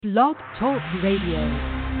Blog Talk Radio.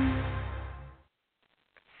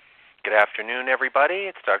 Good afternoon, everybody.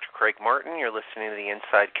 It's Dr. Craig Martin. You're listening to The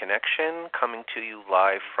Inside Connection, coming to you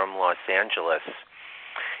live from Los Angeles.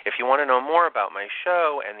 If you want to know more about my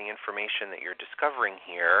show and the information that you're discovering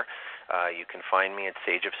here, you can find me at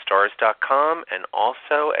sageofstars.com and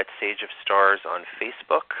also at Sage of Stars on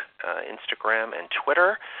Facebook, Instagram, and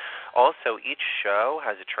Twitter. Also, each show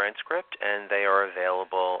has a transcript, and they are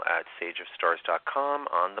available at sageofstars.com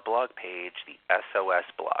on the blog page, the SOS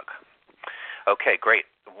blog. Okay, great.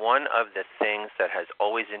 One of the things that has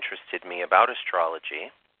always interested me about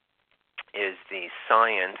astrology is the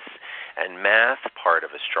science and math part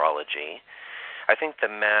of astrology. I think the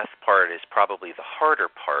math part is probably the harder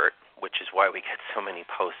part, which is why we get so many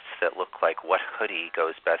posts that look like what hoodie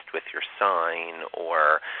goes best with your sign,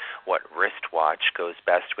 or what wristwatch goes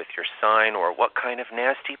best with your sign, or what kind of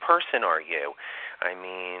nasty person are you? I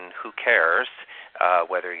mean, who cares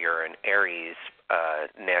whether you're an Aries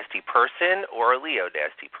nasty person or a Leo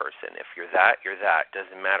nasty person? If you're that, you're that.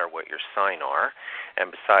 Doesn't matter what your sign are. And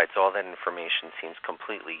besides, all that information seems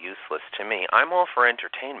completely useless to me. I'm all for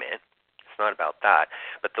entertainment. It's not about that.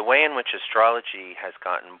 But the way in which astrology has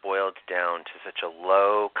gotten boiled down to such a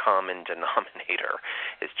low common denominator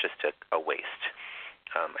is just a waste.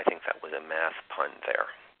 I think that was a math pun there.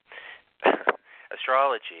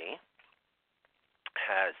 Astrology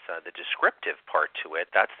has the descriptive part to it.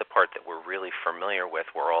 That's the part that we're really familiar with,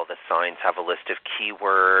 where all the signs have a list of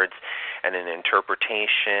keywords and an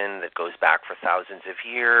interpretation that goes back for thousands of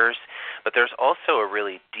years. But there's also a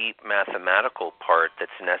really deep mathematical part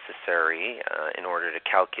that's necessary in order to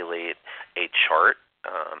calculate a chart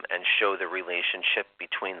and show the relationship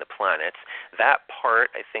between the planets. That part,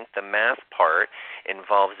 I think the math part,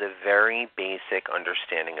 involves a very basic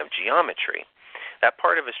understanding of geometry. That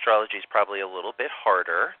part of astrology is probably a little bit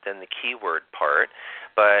harder than the keyword part,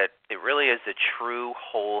 but it really is the true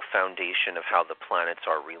whole foundation of how the planets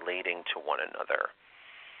are relating to one another.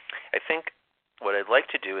 I think what I'd like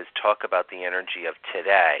to do is talk about the energy of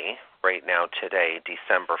today, right now today,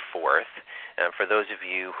 December 4th. And for those of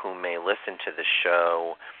you who may listen to the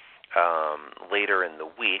show later in the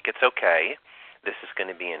week, it's okay. This is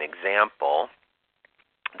going to be an example.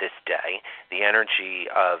 This day, the energy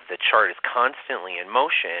of the chart is constantly in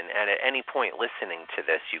motion, and at any point listening to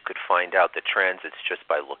this, you could find out the transits just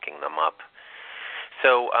by looking them up.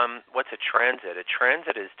 So what's a transit? A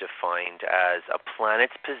transit is defined as a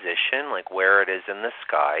planet's position, like where it is in the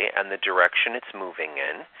sky, and the direction it's moving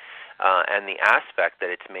in, and the aspect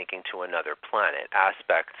that it's making to another planet.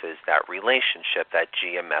 Aspects is that relationship, that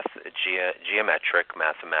geometric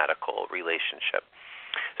mathematical relationship.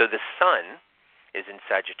 So the sun is in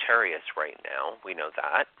Sagittarius right now. We know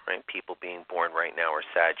that, right? People being born right now are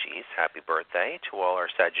Saggies. Happy birthday to all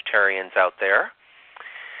our Sagittarians out there.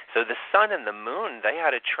 So the sun and the moon, they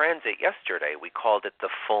had a transit yesterday. We called it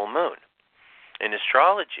the full moon. In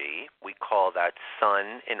astrology, we call that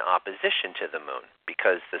sun in opposition to the moon,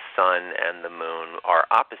 because the sun and the moon are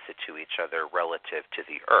opposite to each other relative to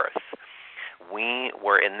the earth. We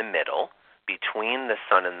were in the middle between the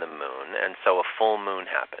sun and the moon, and so a full moon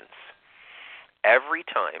happens. Every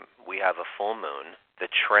time we have a full moon, the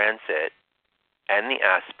transit and the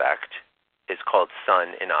aspect is called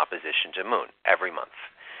sun in opposition to moon every month.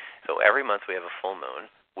 So every month we have a full moon.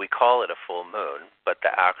 We call it a full moon, but the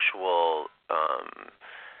actual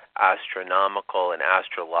astronomical and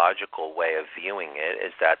astrological way of viewing it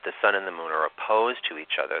is that the sun and the moon are opposed to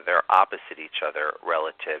each other. They're opposite each other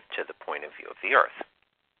relative to the point of view of the earth.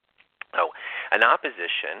 So an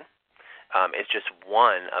opposition is just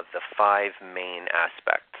one of the five main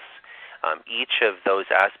aspects. Each of those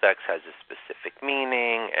aspects has a specific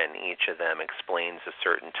meaning, and each of them explains a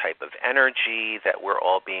certain type of energy that we're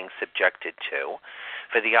all being subjected to.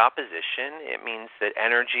 For the opposition, it means that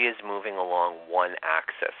energy is moving along one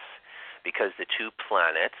axis, because the two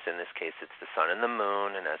planets, in this case it's the sun and the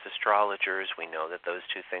moon, and as astrologers we know that those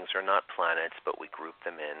two things are not planets, but we group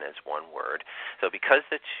them in as one word. So because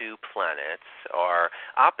the two planets are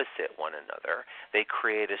opposite one another, they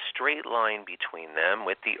create a straight line between them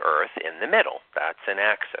with the earth in the middle. That's an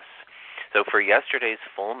axis. So for yesterday's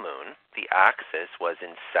full moon, the axis was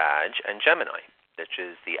in Sag and Gemini, which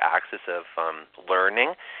is the axis of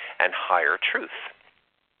learning and higher truth.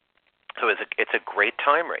 So it's a great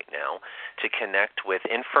time right now to connect with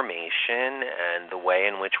information and the way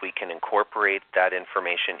in which we can incorporate that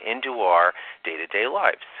information into our day-to-day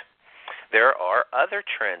lives. There are other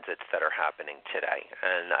transits that are happening today,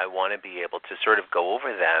 and I want to be able to sort of go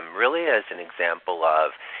over them really as an example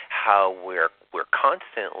of how we're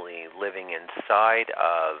constantly living inside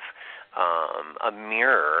of a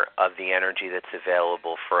mirror of the energy that's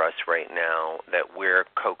available for us right now that we're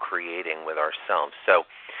co-creating with ourselves. So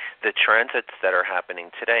the transits that are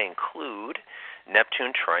happening today include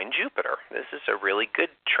Neptune trine Jupiter. This is a really good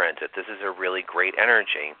transit. This is a really great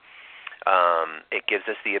energy. It gives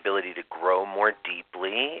us the ability to grow more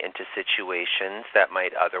deeply into situations that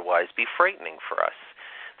might otherwise be frightening for us.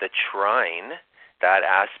 The trine, that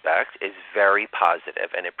aspect, is very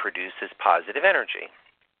positive, and it produces positive energy.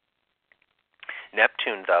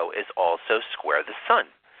 Neptune, though, is also square the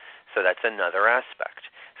Sun, so that's another aspect.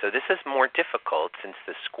 So this is more difficult since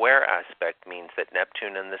the square aspect means that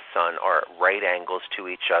Neptune and the Sun are at right angles to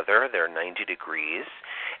each other. They're 90 degrees,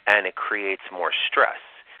 and it creates more stress.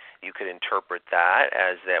 You could interpret that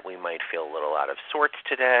as that we might feel a little out of sorts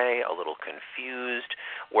today, a little confused,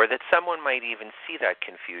 or that someone might even see that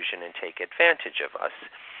confusion and take advantage of us.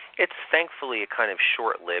 It's thankfully a kind of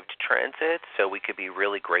short-lived transit, so we could be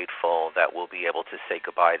really grateful that we'll be able to say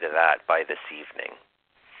goodbye to that by this evening.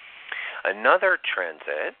 Another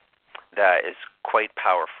transit that is quite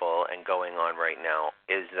powerful and going on right now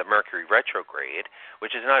is the Mercury retrograde,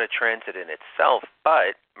 which is not a transit in itself,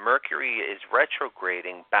 but Mercury is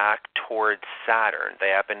retrograding back towards Saturn. They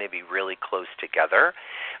happen to be really close together.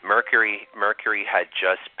 Mercury had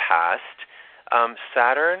just passed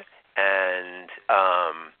Saturn, and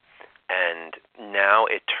now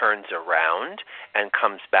it turns around and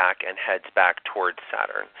comes back and heads back towards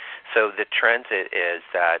Saturn. So the transit is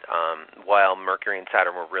that while Mercury and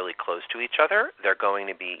Saturn were really close to each other, they're going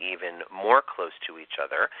to be even more close to each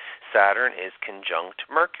other. Saturn is conjunct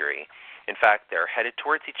Mercury. In fact, they're headed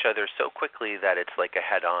towards each other so quickly that it's like a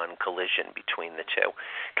head-on collision between the two.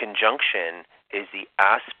 Conjunction is the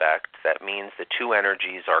aspect that means the two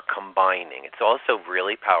energies are combining. It's also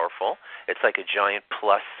really powerful. It's like a giant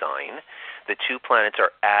plus sign. The two planets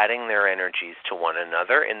are adding their energies to one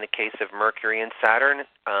another. In the case of Mercury and Saturn,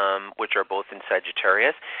 which are both in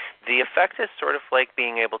Sagittarius, the effect is sort of like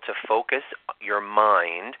being able to focus your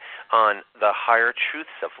mind on the higher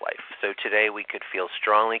truths of life. So today we could feel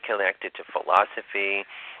strongly connected to philosophy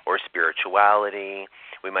or spirituality.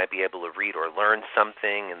 We might be able to read or learn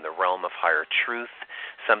something in the realm of higher truth,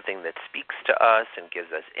 something that speaks to us and gives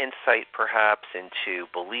us insight perhaps into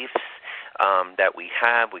beliefs that we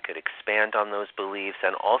have. We could expand on those beliefs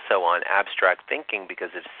and also on abstract thinking because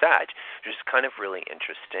of Sag, which is kind of really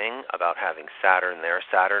interesting about having Saturn there.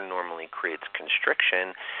 Saturn normally creates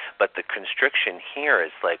constriction, but the constriction here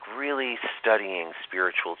is like really studying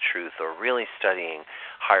spiritual truth or really studying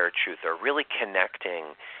higher truth or really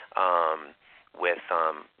connecting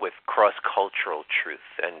with cross-cultural truth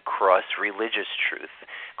and cross-religious truth,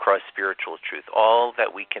 cross-spiritual truth, all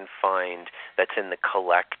that we can find that's in the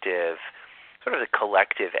collective, sort of the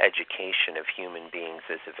collective education of human beings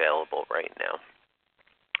is available right now.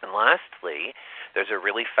 And lastly, there's a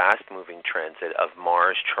really fast-moving transit of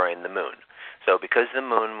Mars trine the Moon. So because the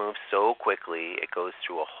Moon moves so quickly, it goes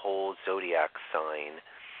through a whole zodiac sign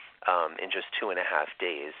in just 2.5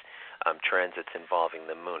 days. Transits involving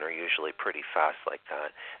the Moon are usually pretty fast like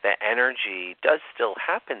that. The energy does still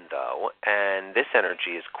happen, though, and this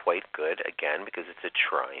energy is quite good, again, because it's a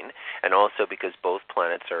trine, and also because both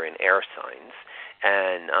planets are in air signs.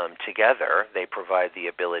 And together, they provide the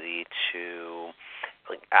ability to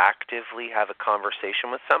actively have a conversation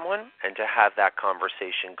with someone and to have that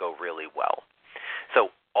conversation go really well. So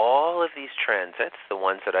all of these transits, the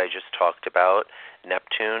ones that I just talked about,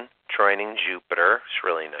 Neptune trining Jupiter, it's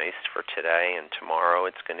really nice for today and tomorrow.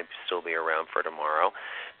 It's going to still be around for tomorrow.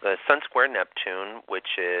 The Sun square Neptune,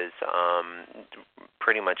 which is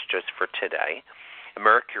pretty much just for today.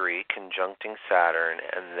 Mercury conjuncting Saturn,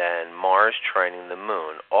 and then Mars trining the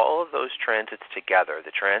Moon. All of those transits together,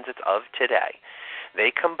 the transits of today, they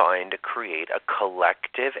combine to create a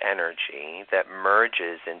collective energy that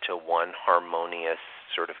merges into one harmonious,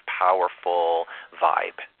 sort of powerful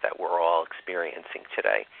vibe that we're all experiencing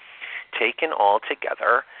today. Taken all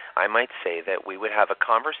together, I might say that we would have a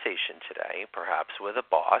conversation today, perhaps with a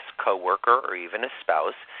boss, coworker, or even a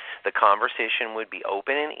spouse. The conversation would be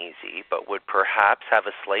open and easy, but would perhaps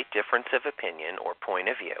have a slight difference of opinion or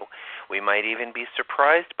point of view. We might even be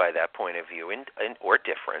surprised by that point of view or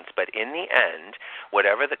difference, but in the end,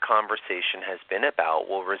 whatever the conversation has been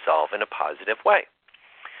about will resolve in a positive way.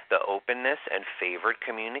 The openness and favored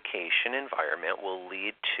communication environment will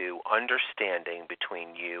lead to understanding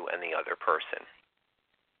between you and the other person.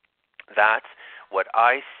 That's what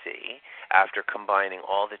I see after combining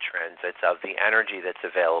all the transits of the energy that's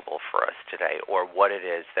available for us today, or what it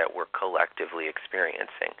is that we're collectively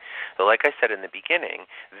experiencing. So like I said in the beginning,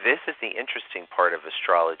 this is the interesting part of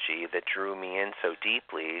astrology that drew me in so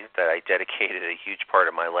deeply that I dedicated a huge part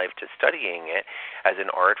of my life to studying it as an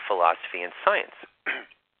art, philosophy, and science.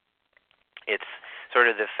 It's sort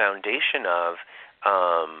of the foundation of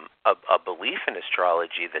a belief in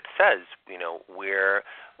astrology that says, we're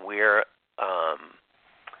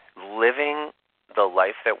living the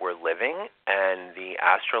life that we're living, and the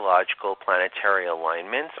astrological planetary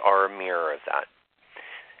alignments are a mirror of that.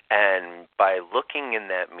 And by looking in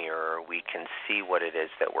that mirror, we can see what it is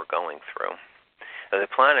that we're going through. So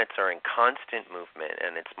the planets are in constant movement,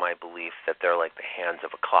 and it's my belief that they're like the hands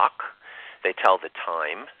of a clock. They tell the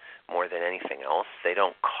time more than anything else. They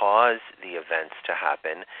don't cause the events to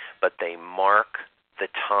happen, but they mark the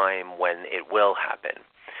time when it will happen.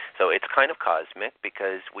 So it's kind of cosmic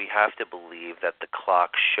because we have to believe that the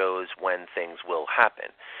clock shows when things will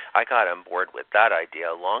happen. I got on board with that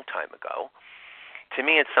idea a long time ago. To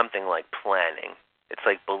me, it's something like planning. It's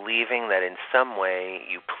like believing that in some way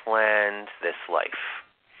you planned this life.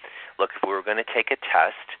 Look, if we were going to take a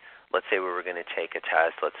test, let's say we were going to take a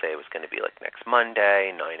test, let's say it was going to be like next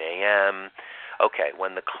Monday, 9 a.m. Okay,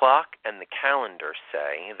 when the clock and the calendar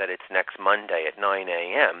say that it's next Monday at 9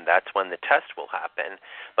 a.m., that's when the test will happen,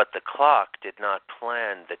 but the clock did not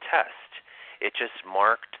plan the test. It just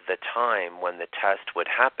marked the time when the test would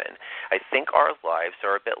happen. I think our lives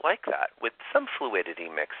are a bit like that, with some fluidity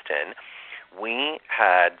mixed in. We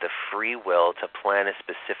had the free will to plan a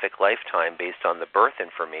specific lifetime based on the birth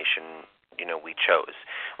information we chose,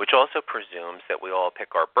 which also presumes that we all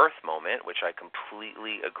pick our birth moment, which I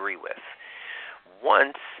completely agree with.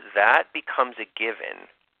 Once that becomes a given,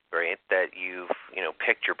 right, that you've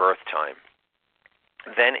picked your birth time,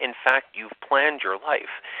 then in fact you've planned your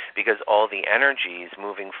life because all the energies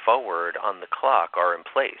moving forward on the clock are in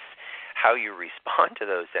place. How you respond to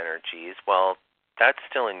those energies, well, that's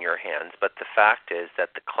still in your hands, but the fact is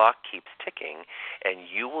that the clock keeps ticking, and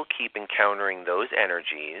you will keep encountering those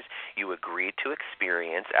energies you agreed to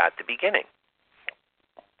experience at the beginning.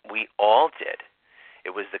 We all did.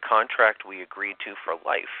 It was the contract we agreed to for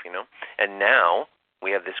life, And now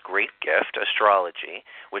we have this great gift, astrology,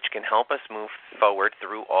 which can help us move forward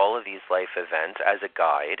through all of these life events as a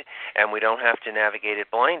guide, and we don't have to navigate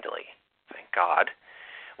it blindly. Thank God.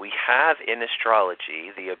 We have in astrology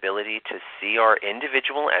the ability to see our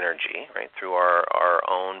individual energy, right, through our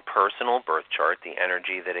own personal birth chart, the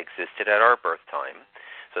energy that existed at our birth time.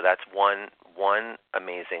 So that's one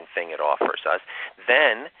amazing thing it offers us.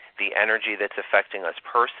 Then the energy that's affecting us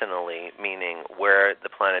personally, meaning where the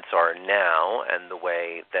planets are now and the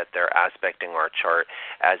way that they're aspecting our chart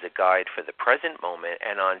as a guide for the present moment.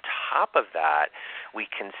 And on top of that, we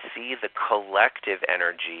can see the collective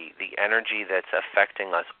energy, the energy that's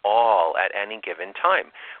affecting us all at any given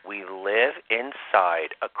time. We live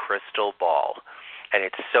inside a crystal ball, and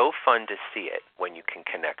it's so fun to see it when you can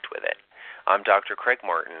connect with it. I'm Dr. Craig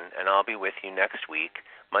Martin, and I'll be with you next week,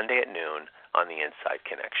 Monday at noon, on The Inside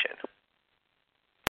Connection.